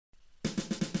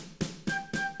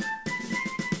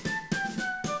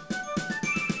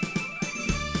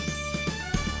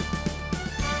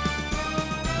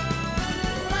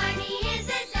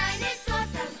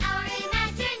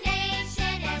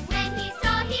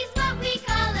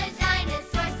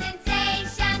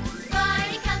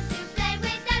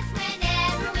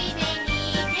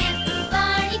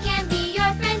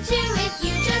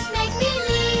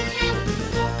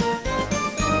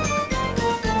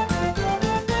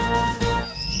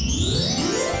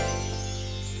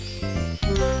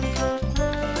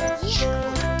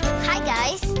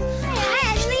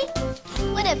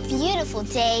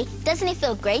beautiful day. Doesn't it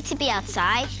feel great to be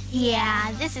outside?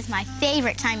 Yeah, this is my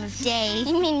favorite time of day.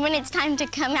 You mean when it's time to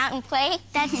come out and play?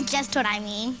 That's just what I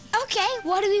mean. Okay,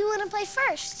 what do we want to play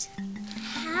first?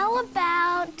 How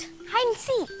about hide and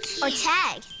seek or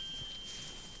tag?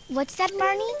 What's that,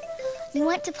 Barney? You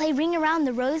want to play Ring Around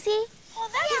the Rosie? Oh,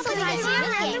 that's a good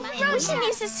idea. Rosie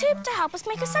needs this hoop to help us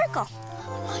make a circle.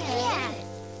 Oh, yeah.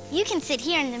 You can sit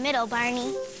here in the middle,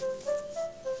 Barney.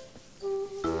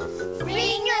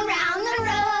 Ring around the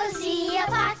rosy, a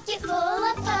pocket full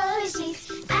of posies.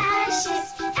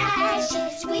 Ashes,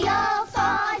 ashes, we all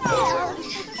fall down.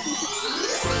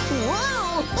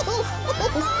 Wow!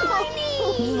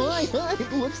 My,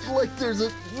 it looks like there's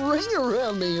a ring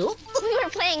around me. We were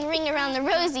playing Ring Around the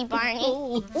Rosie,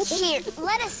 Barney. Here,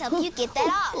 let us help you get that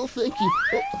off. Oh, thank you.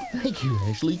 Thank you,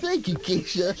 Ashley. Thank you,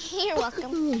 Keisha. You're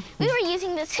welcome. We were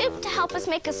using this hoop to help us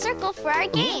make a circle for our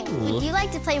game. Would you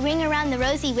like to play Ring Around the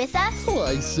Rosie with us? Oh,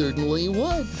 I certainly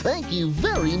would. Thank you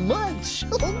very much.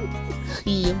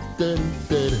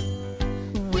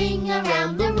 Ring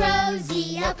around the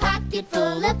rosy, a pocket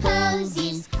full of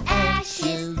posies.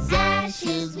 Ashes,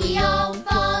 ashes, we all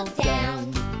fall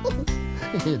down.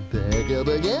 Back up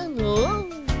again. Oh.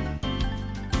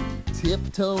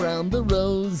 Tiptoe round the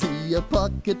rosy, a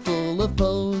pocket full of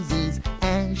posies.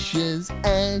 Ashes,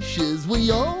 ashes,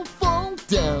 we all fall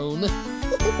down.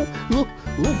 Oh,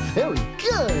 very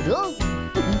good. Oh.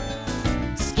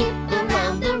 Skip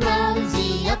around the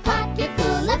rosy, a pocket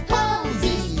full of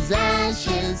posies.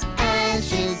 Ashes,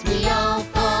 ashes, we all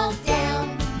fall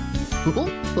down.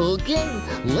 Okay,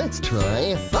 let's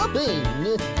try hopping.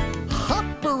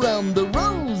 Hop around the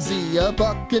rosy, a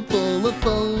pocket full of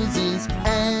posies.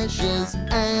 Ashes,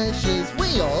 ashes,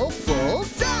 we all fall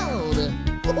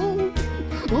down.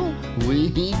 We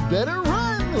better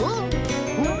run.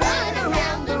 Run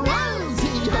around the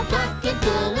rosy, a pocket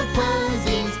full of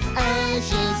posies.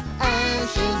 Ashes,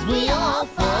 ashes, we all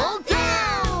fall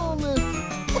down.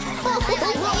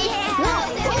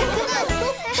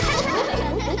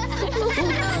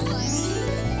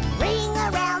 Ring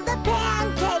around the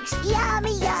pancakes,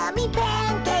 yummy, yummy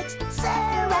pancakes.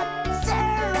 Syrup,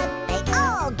 syrup, they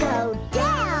all go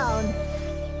down.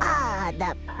 Ah,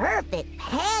 the perfect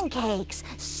pancakes.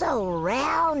 So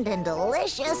round and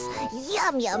delicious.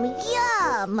 Yum, yum,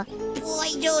 yum.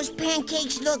 Boy, those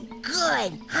pancakes look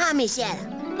good. Huh, Miss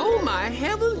Etta? Oh, my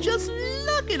heavens, just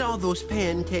look at all those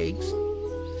pancakes.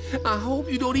 I hope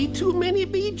you don't eat too many,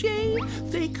 BJ.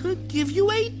 They could give you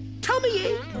a tummy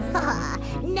ache.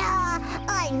 Nah,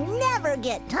 I never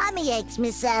get tummy aches,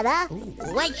 Miss Etta.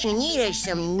 What you need are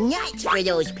some nuts for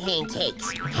those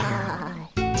pancakes. Ah,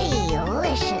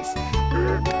 delicious.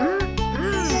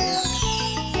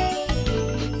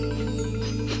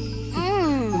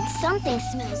 Something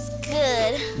smells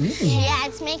good. Yeah,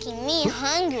 it's making me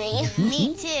hungry.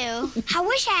 Me too. I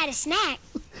wish I had a snack.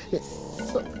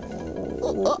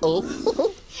 Uh-oh.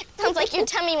 Sounds like your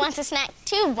tummy wants a snack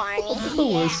too, Barney.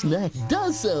 Oh, a snack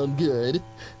does sound good.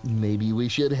 Maybe we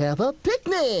should have a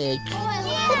picnic. Well,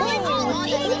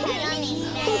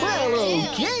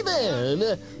 okay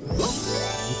then.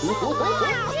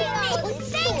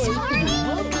 Thanks, Barney.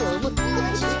 Welcome.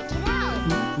 Let's check it out.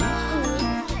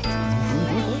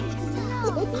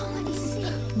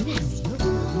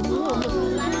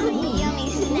 Yummy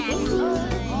snacks.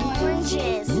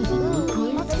 Oranges.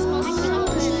 Ooh, they smell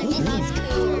so good. These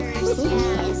cucumbers.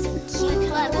 Yes.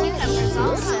 Cucumbers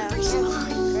also.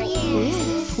 Great.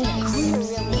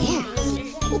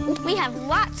 We have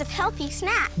lots of healthy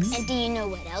snacks. And do you know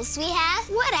what else we have?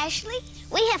 What, Ashley?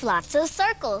 We have lots of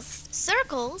circles.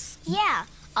 Circles? Yeah.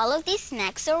 All of these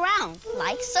snacks are round,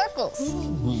 like circles.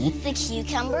 The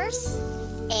cucumbers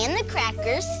and the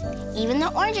crackers, even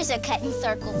the oranges are cut in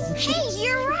circles. Hey,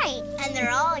 you're right. And they're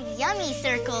all yummy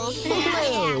circles.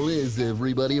 Well, is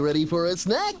everybody ready for a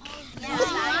snack?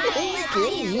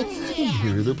 Okay.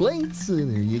 Here are the plates. There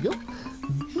you go.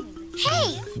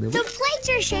 Hey, the plates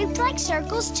are shaped like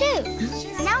circles too.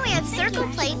 Now we have circle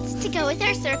plates to go with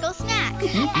our circle snacks.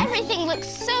 Everything looks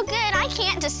so good, I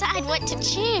can't decide what to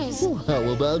choose. How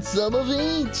about some of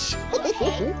each?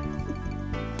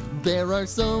 There are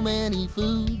so many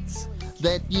foods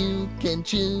that you can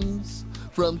choose,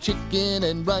 from chicken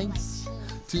and rice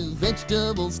to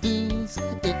vegetable stews.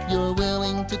 If you're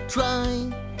willing to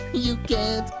try, you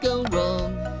can't go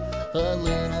wrong. A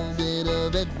little bit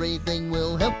of everything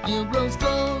will help you grow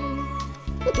strong.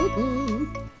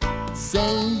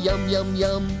 Say yum, yum,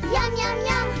 yum. Yum, yum,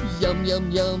 yum. Yum,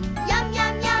 yum, yum. Yum,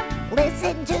 yum, yum.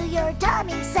 Listen to your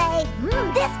tummy say,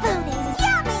 this food is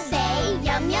yummy. Say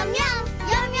yum, yum, yum.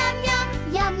 Yum, yum, yum.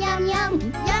 Yum, yum, yum.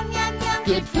 Yum, yum, yum.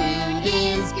 Good food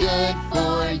is good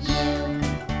for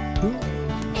you.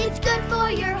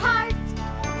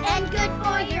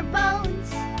 for your bones,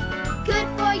 good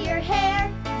for your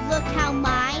hair. Look how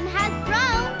mine has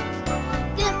grown.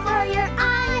 Good for your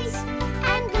eyes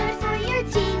and good for your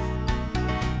teeth.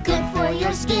 Good for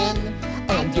your skin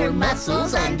and your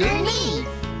muscles underneath.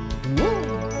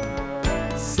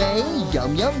 Say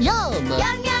yum, yum, yum.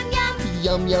 Yum, yum, yum.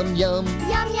 Yum, yum, yum.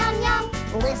 Yum, yum, yum.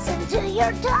 Listen to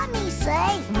your tummy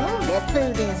say, this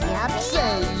food is yummy.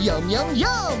 Say yum, yum,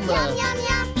 yum. Yum, yum,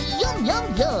 yum. Yum,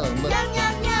 yum, yum. Yum,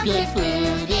 yum, yum. Good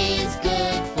food is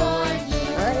good for you.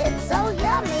 It's so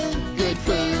yummy. Good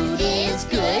food is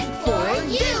good for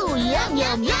you. Yum,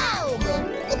 yum, yum.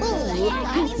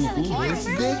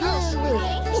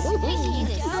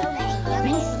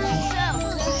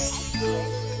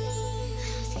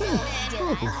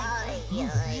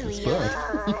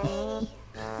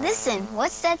 Listen,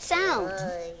 what's that sound?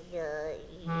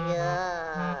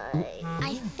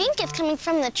 I think it's coming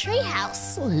from the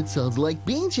treehouse. Well, it sounds like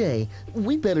BJ.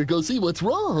 We better go see what's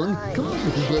wrong. Come on,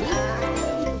 everybody.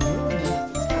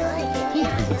 It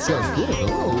doesn't sound good at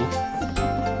all.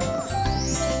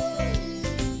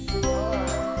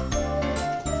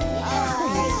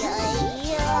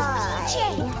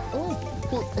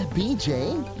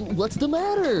 BJ, what's the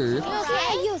matter?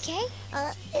 Okay, you okay?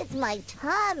 It's my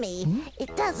tummy.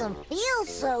 It doesn't feel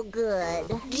so good.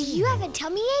 Do you have a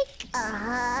tummy ache?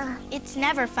 It's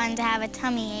never fun to have a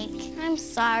tummy ache. I'm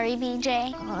sorry,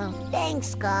 BJ.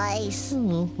 Thanks, guys.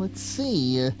 Let's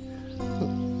see.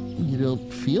 You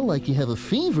don't feel like you have a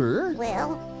fever.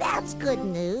 Well, that's good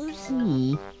news.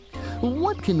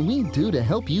 What can we do to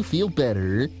help you feel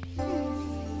better?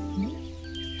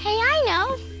 Hey, I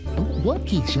know. What,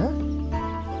 Keisha?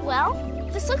 Well,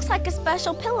 this looks like a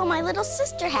special pillow my little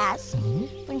sister has.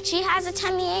 When she has a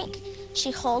tummy ache, she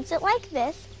holds it like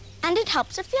this, and it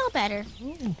helps her feel better.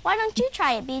 Why don't you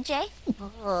try it, BJ?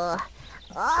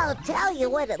 I'll tell you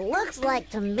what it looks like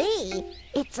to me.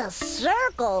 It's a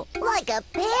circle, like a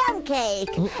pancake.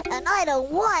 And I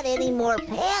don't want any more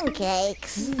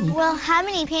pancakes. Well, how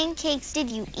many pancakes did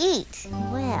you eat?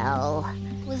 Well,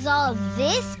 Was all of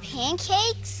this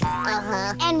pancakes?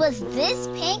 And was this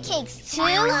pancakes too?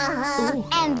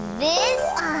 And this?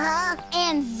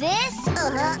 And this?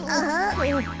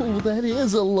 Oh, that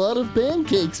is a lot of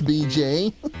pancakes,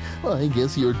 BJ. I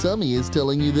guess your tummy is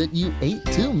telling you that you ate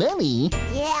too many.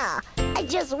 yeah, I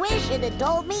just wish it had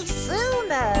told me sooner.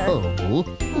 Oh.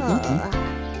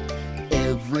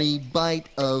 Every bite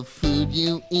of food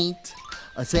you eat,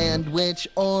 a sandwich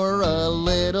or a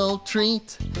little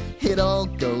treat, it all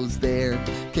goes there.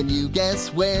 Can you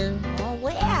guess where?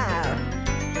 Where?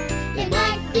 It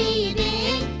might be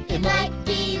big, it might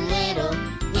be little.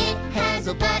 It has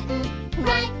a button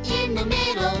right in the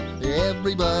middle.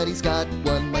 Everybody's got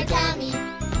one. My tummy,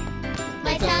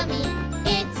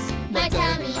 it's my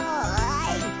tummy.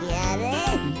 I get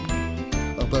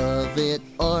it. Above it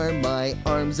are my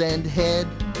arms and head.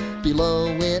 Below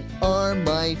it are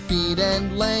my feet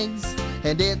and legs.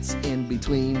 And it's in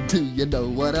between. Do you know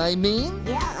what I mean?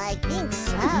 Yeah, I think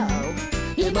so.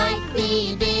 It might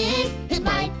be big, It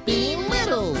might be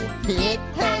little. It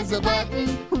has a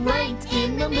button right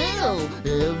in the middle.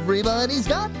 Everybody's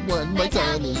got one. My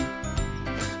tummy.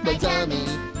 My tummy.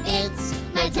 It's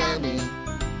my tummy.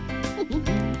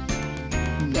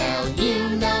 Now you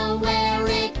know where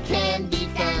it can be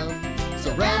found.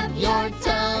 So rub your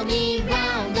tummy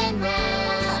round and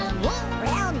round.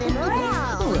 Round and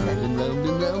round. Round and round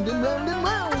and round and round and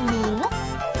round.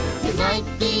 It might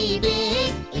be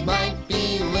big, it might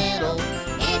be little.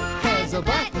 It has a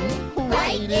button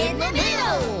right in the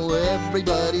middle.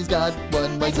 Everybody's got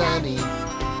one. My tummy.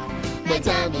 My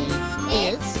tummy.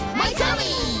 It's my tummy.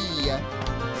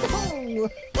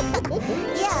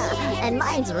 Yeah, and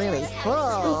mine's really full.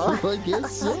 I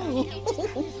guess so.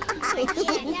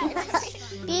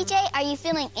 BJ, are you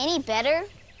feeling any better?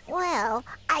 Well,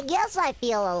 I guess I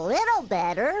feel a little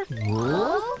better,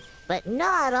 Oh. but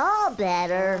not all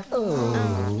better.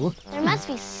 Oh. There must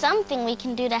be something we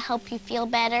can do to help you feel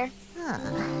better.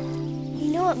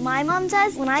 You know what my mom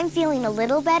does when I'm feeling a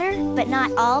little better, but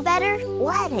not all better?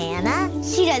 What, Hannah?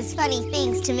 She does funny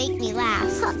things to make me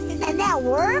laugh. And that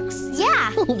works?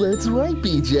 Yeah. Oh, that's right,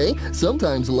 BJ.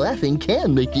 Sometimes laughing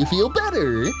can make you feel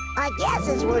better. I guess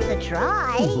it's worth a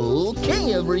try.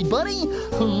 Okay, everybody.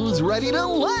 Who's ready to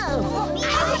laugh?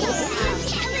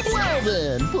 Well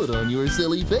then, put on your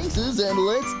silly faces and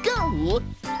let's go.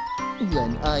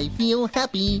 When I feel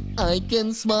happy, I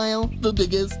can smile, the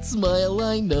biggest smile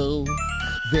I know.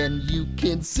 Then you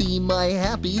can see my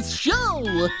happy show.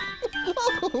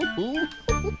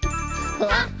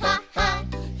 Ha ha ha,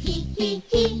 hee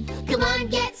hee. Come on,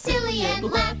 get silly and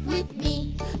laugh with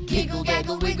me. Giggle,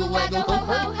 gaggle, wiggle, waggle, ho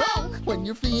ho ho. when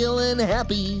you're feeling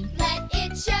happy. Let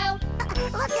it show.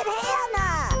 Look at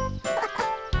Hannah.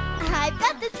 I've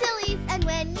got the sillies, and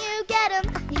when you get them,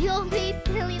 you'll be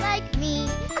silly like me.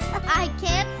 I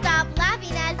can't stop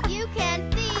laughing, as you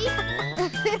can see.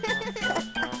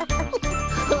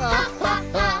 Ha ha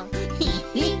ha, hee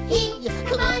hee hee.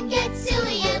 Come on, get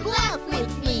silly and laugh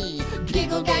with me.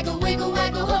 Giggle, gaggle, wiggle,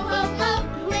 waggle, ho, ho, ho.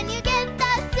 When you get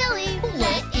the silly,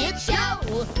 let it show.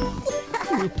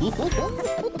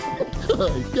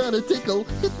 I've got a tickle,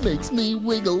 it makes me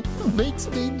wiggle, makes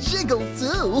me jiggle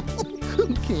too.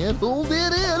 Can't hold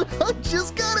it in, I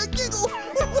just gotta giggle.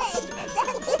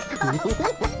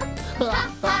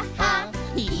 Ha ha ha,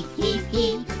 hee hee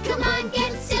hee. Come on,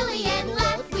 get silly and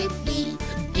laugh with me.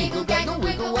 Giggle, gaggle,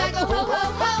 wiggle, waggle, ho,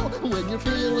 ho, ho. When you're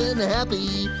feeling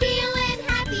happy, Feeling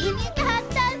happy, you got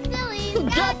the silly,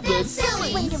 Got the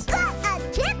silly. When you've got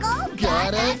a tickle,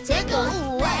 got a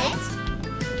tickle. Let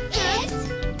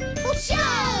it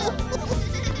show.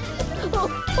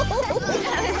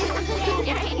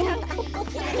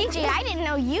 PJ, I didn't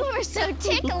know you were so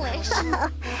ticklish.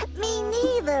 me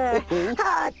neither.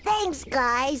 Oh, thanks,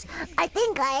 guys. I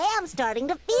think I am starting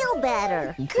to feel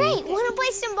better. Great, wanna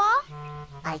play some ball?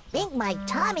 I think my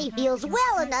tummy feels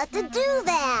well enough to do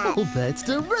that. Oh, that's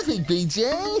terrific,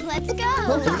 BJ. Let's go.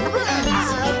 Oh,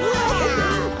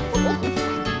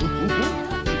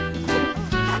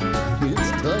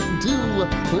 It's time to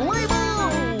play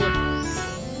ball.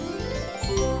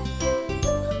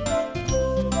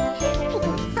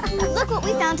 Look what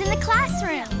we found in the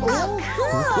classroom. Oh,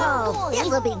 cool. This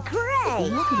will be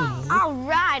great. All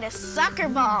right, a soccer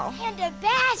ball. And a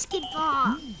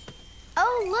basketball.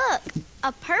 Oh, look,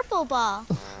 a purple ball.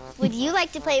 Would you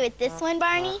like to play with this one,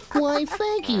 Barney? Why,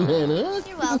 thank you, Hannah.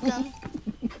 You're welcome.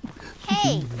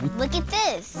 Hey, look at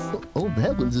this. Oh,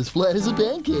 that one's as flat as a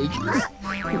pancake.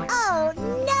 Oh,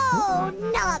 no,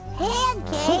 not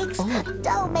pancakes.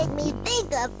 Don't make me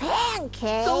think of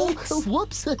pancakes. Oh,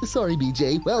 whoops. Sorry,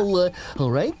 BJ. Well,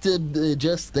 all right.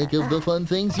 Just think of the fun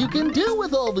things you can do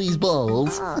with all these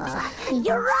balls.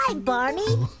 You're right,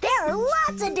 Barney. There are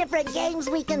lots of different games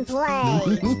we can play.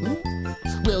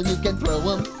 Well, you can throw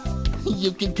them.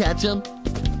 You can catch them.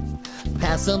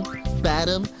 Pass them. Bat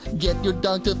them. Get your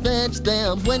dog to fetch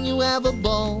them. When you have a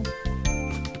ball,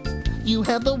 you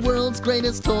have the world's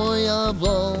greatest toy of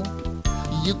all.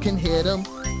 You can hit them.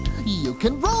 You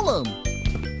can roll them.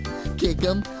 Kick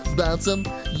them. Bounce them.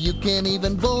 You can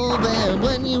even bowl them.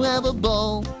 When you have a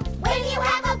ball, When you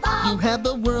have a ball, you have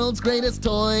the world's greatest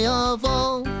toy of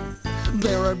all.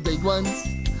 There are big ones,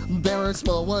 there are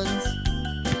small ones,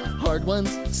 hard ones,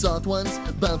 soft ones,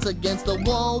 bounce against the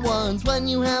wall ones. When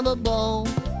you have a ball,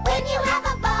 when you have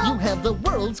a ball, you have the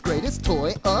world's greatest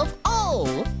toy of all.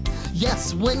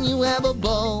 Yes, when you have a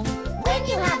ball, when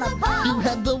you have a ball, you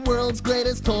have the world's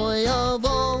greatest toy of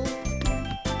all.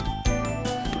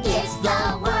 it's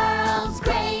the world's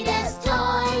greatest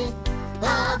toy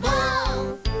of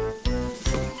all.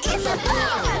 It's a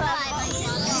ball.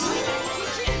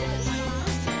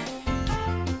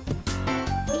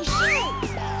 He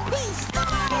shoots, he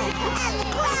scores, and the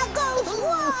crowd goes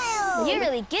wild. You're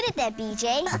really good at that,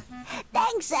 BJ.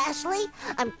 Thanks, Ashley.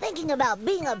 I'm thinking about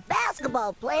being a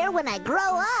basketball player when I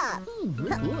grow up.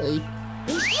 Good boy.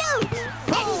 He shoots,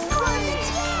 and he scores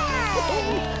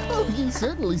again. Oh, you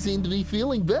certainly seem to be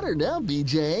feeling better now,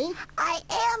 BJ. I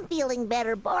am feeling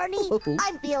better, Barney.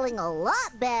 I'm feeling a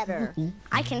lot better.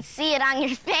 I can see it on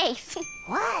your face.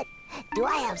 What? Do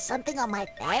I have something on my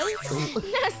face?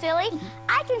 No, silly.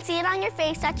 I can see it on your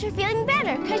face that you're feeling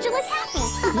better because you look happy.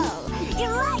 Oh,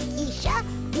 you're right, Isha.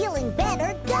 Feeling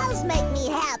better does make me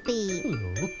happy.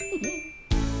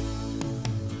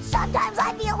 Sometimes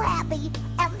I feel happy,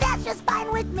 and that's just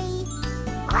fine with me.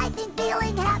 I think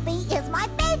feeling happy is my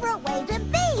favorite way to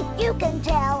be. You can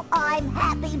tell I'm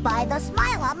happy by the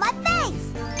smile on my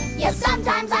face. Yes,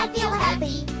 sometimes I feel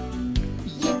happy.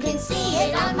 You can see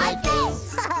it on my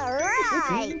face. All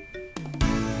right.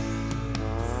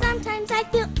 Sometimes I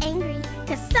feel angry,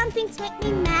 cause some things make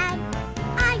me mad.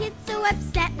 I get so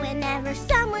upset whenever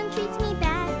someone treats me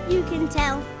bad. You can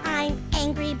tell I'm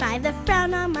angry by the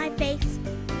frown on my face.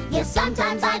 Yes,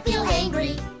 sometimes I feel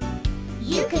angry.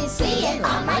 You can see it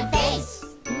on my face.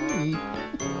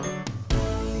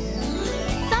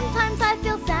 Sometimes I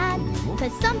feel sad,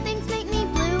 cause some things make me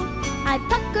blue. I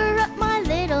pucker up my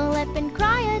little lip and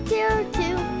cry a tear or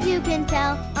two. You can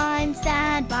tell I'm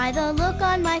sad by the look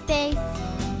on my face.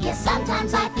 Yes,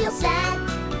 sometimes I feel sad.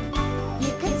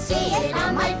 You can see it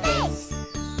on my face.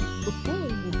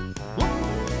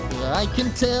 I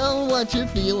can tell what you're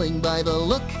feeling by the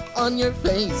look on your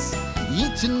face.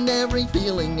 Each and every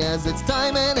feeling has its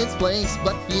time and its place,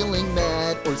 but feeling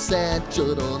mad or sad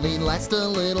should only last a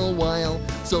little while.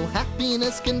 So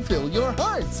happiness can fill your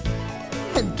heart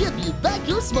and give you back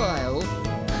your smile.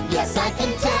 Yes, I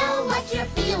can tell what you're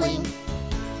feeling.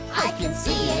 I can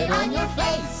see it on your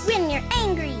face. When you're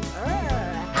angry,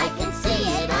 I can see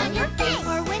it on your face.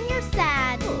 or when you're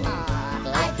sad,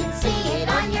 I can see it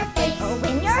on your face. Or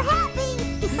when you're happy,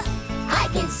 I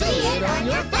can see it on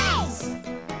your face.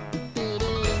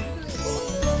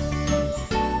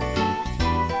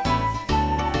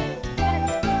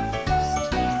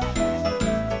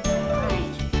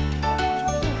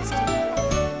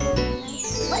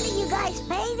 What are you guys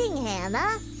painting,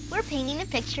 Hannah? we're painting a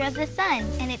picture of the sun,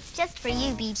 and it's just for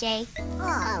you, BJ.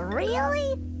 Oh,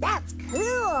 really? That's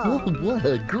cool. What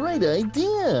a great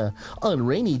idea! On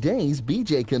rainy days,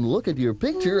 BJ can look at your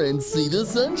picture and see the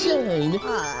sunshine.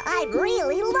 Oh, I'd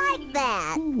really like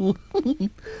that.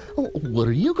 What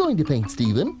are you going to paint,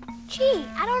 Stephen? Gee,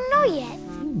 I don't know yet.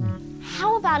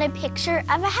 How about a picture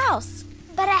of a house?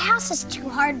 But a house is too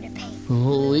hard to paint.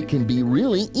 Oh, it can be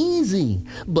really easy.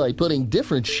 By putting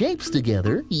different shapes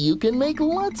together, you can make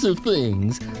lots of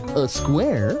things. A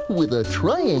square with a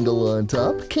triangle on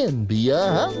top can be a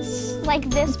house. Like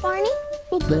this, Barney?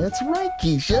 Well, that's right,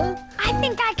 Keisha. I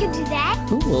think I could do that.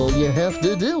 All you have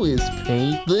to do is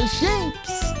paint the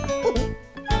shapes.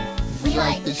 We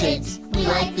like the shapes, we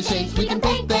like the shapes, we can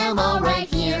paint them all right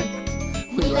here.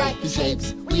 We like the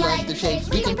shapes, we like the shapes,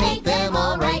 we can paint them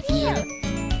all right here.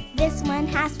 This one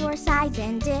has 4 sides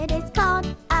and it is called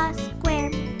a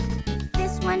square.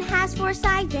 This one has 4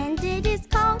 sides and it is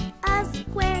called a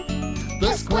square.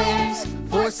 The squares,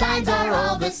 4 sides are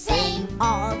all the same.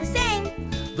 All the same,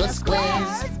 The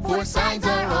squares, 4 sides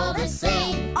are all the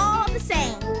same. all the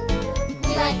same.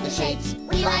 We like the shapes,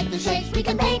 we like the shapes, we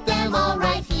can paint them all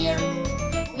right here.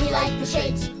 We like the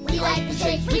shapes, we like the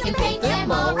shapes, we can paint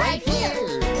them all right here.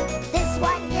 This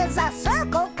one is a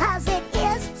circle 'cause it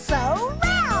is so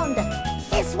round.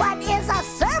 This one is a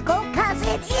circle 'cause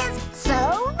it is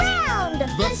so round.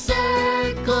 The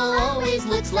circle always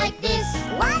looks like this.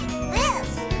 Like this,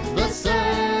 The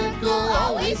circle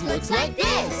always looks like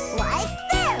this. like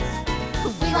this.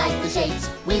 We like the shapes,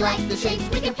 we like the shapes,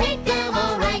 we can paint them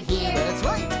all right here. That's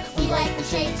right. We like the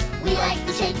shapes, we like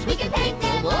the shapes, we can paint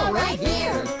them all right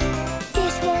here.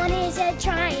 This one is a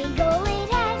triangle, it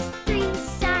has 3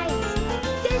 sides.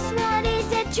 This one is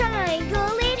a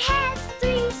triangle, it has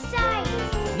 3 sides.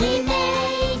 We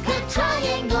make a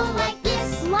triangle like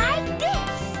this. Like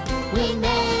this, We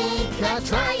make a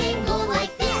triangle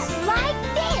like this. like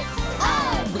this.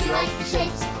 Oh, we like the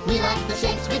shapes, we like the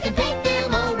shapes, we can paint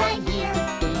them all right here.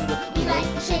 We like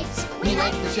the shapes, we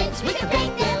like the shapes, we can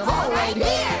paint them all right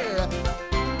here.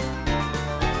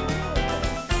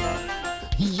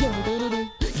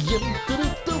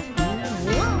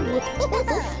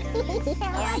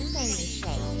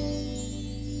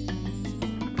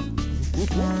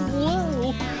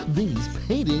 Whoa! These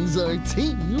paintings are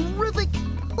terrific!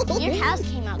 Your house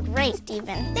came out great,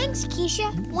 Stephen. Thanks,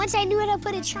 Keisha. Once I knew how to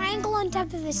put a triangle on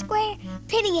top of a square,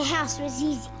 painting a house was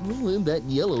easy. Oh, and that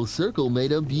yellow circle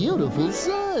made a beautiful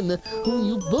sun. Oh,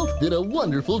 you both did a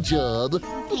wonderful job.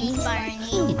 Thanks, Barney.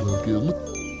 You're welcome.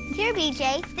 Here,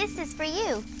 BJ, this is for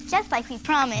you, just like we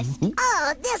promised.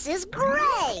 Oh, this is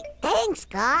great. Thanks,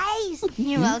 guys.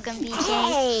 You're welcome,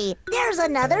 BJ. Hey, there's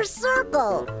another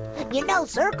circle. You know,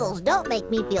 circles don't make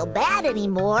me feel bad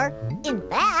anymore. In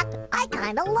fact, I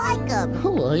kind of like them.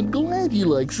 Oh, I'm glad you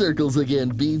like circles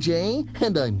again, BJ.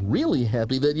 And I'm really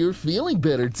happy that you're feeling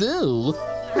better, too.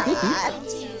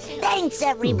 Thanks,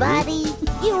 everybody.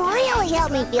 You really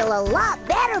helped me feel a lot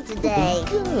better today.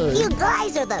 Good. You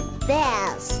guys are the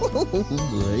best. Oh,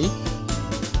 boy.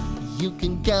 You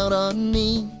can count on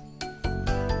me.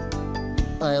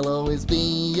 I'll always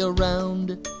be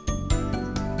around.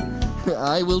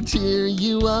 I will cheer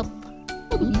you up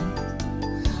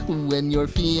when you're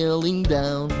feeling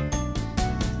down.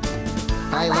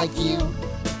 I like you,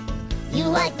 You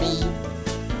like me.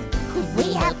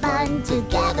 We have fun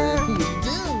together. we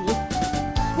do.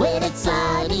 When it's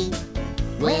sunny,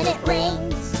 when it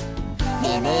rains,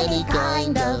 in any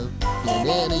kind of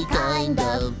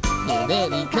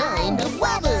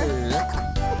weather.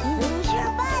 Who's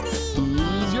your buddy?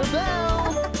 Who's your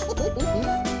pal?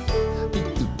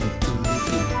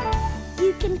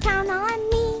 You can count on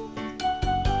me.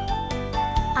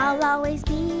 I'll always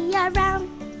be around.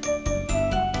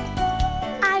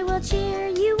 I will cheer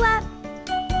you up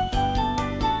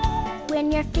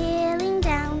when you're feeling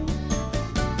down.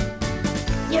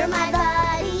 You're my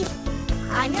buddy.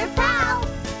 I'm your pal.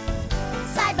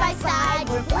 Side by side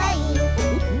we're playing.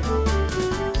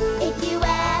 If you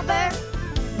ever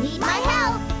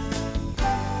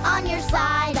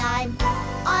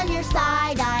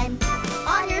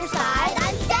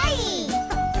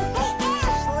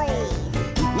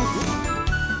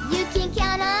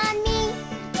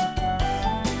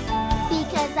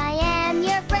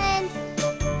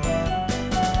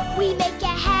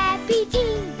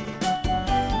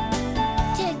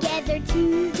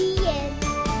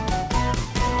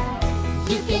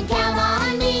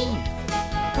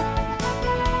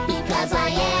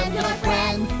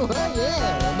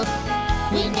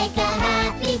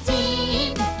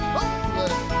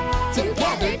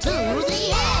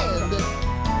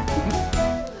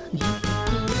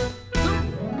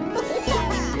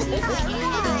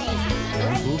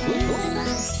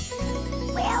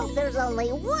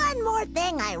actually one more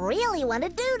thing I really want to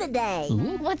do today.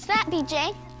 What's that,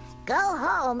 BJ? Go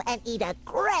home and eat a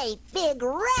great big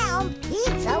round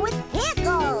pizza with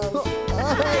pickles.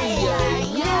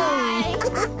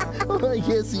 I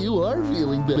guess you are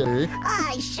feeling better.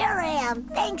 I sure am.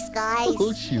 Thanks, guys.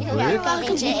 Oh, sure. You're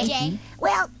welcome, BJ.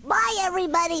 Well, bye,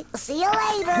 everybody. See you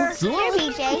later. Here,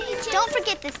 BJ. Don't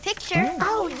forget this picture.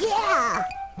 Oh, yeah.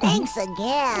 Thanks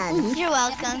again. You're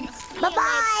welcome.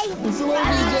 Bye-bye. So long,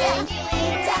 BJ.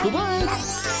 Bye-bye.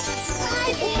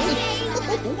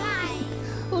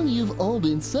 Oh, you've all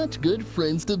been such good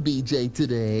friends to BJ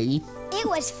today. It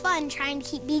was fun trying to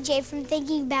keep BJ from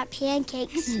thinking about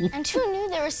pancakes. And who knew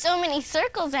there were so many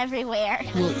circles everywhere?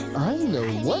 Well, I know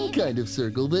one kind of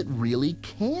circle that really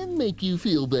can make you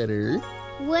feel better.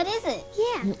 What is it?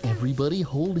 Yeah. Everybody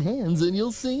hold hands and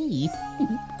you'll see.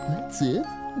 That's it.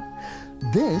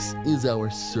 This is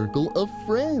our circle of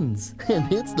friends,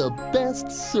 and it's the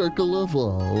best circle of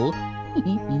all.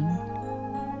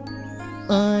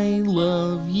 I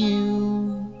love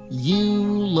you, you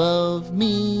love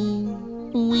me.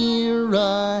 We're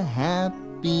a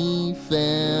happy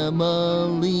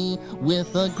family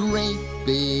with a great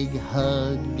big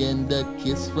hug and a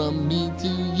kiss from me to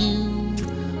you.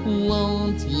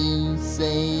 Won't you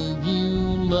say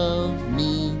you love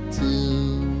me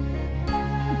too?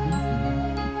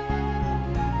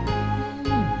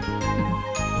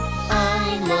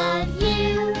 I love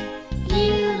you,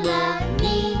 you love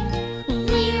me.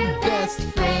 We're best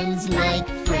friends like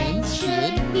friends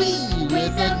should be,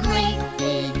 with a great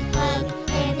big hug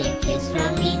and a kiss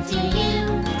from me to you.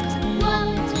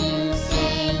 Won't you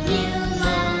say you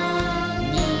love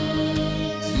me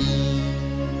too?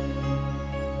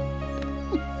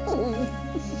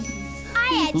 I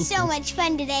had so much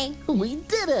fun today. We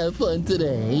did have fun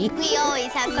today. We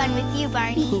always have fun with you,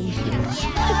 Barney. So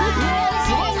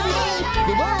long, BJ.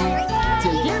 Goodbye.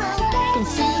 Take care now.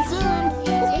 See you soon.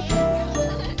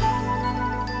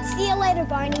 See you later,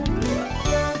 Barney.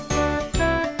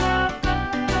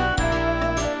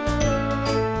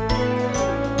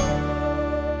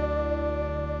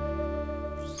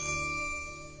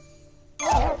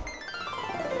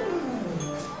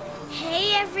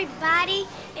 Hey, everybody.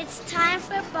 It's time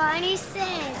for Barney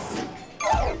Says.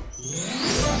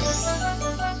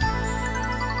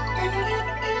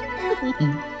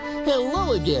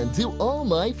 Hello again to all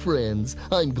my friends.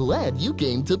 I'm glad you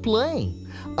came to play.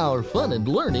 Our fun and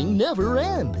learning never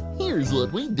end. Here's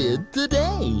what we did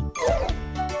today.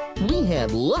 We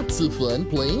had lots of fun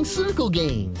playing circle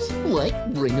games, like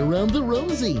Ring Around the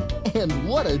Rosie. And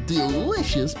what a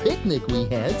delicious picnic we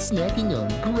had, snacking on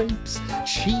grapes,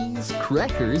 cheese,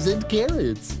 crackers, and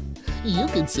carrots. You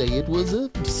could say it was a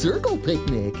circle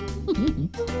picnic.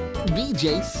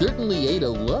 BJ certainly ate a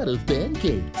lot of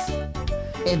pancakes.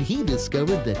 And he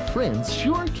discovered that friends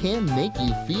sure can make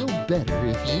you feel better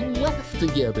if you laugh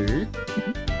together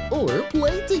or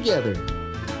play together,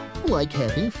 like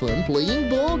having fun playing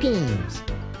ball games.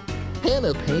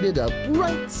 Hannah painted a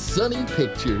bright, sunny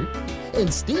picture,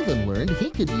 and Stephen learned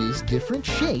he could use different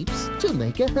shapes to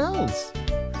make a house.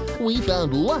 We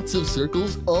found lots of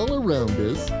circles all around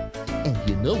us, and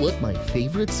you know what my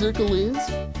favorite circle is?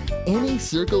 Any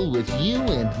circle with you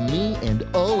and me and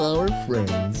all our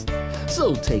friends.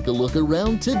 So take a look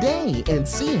around today and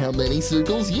see how many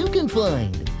circles you can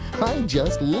find. I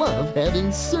just love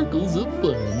having circles of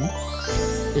fun.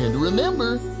 And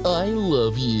remember, I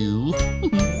love you.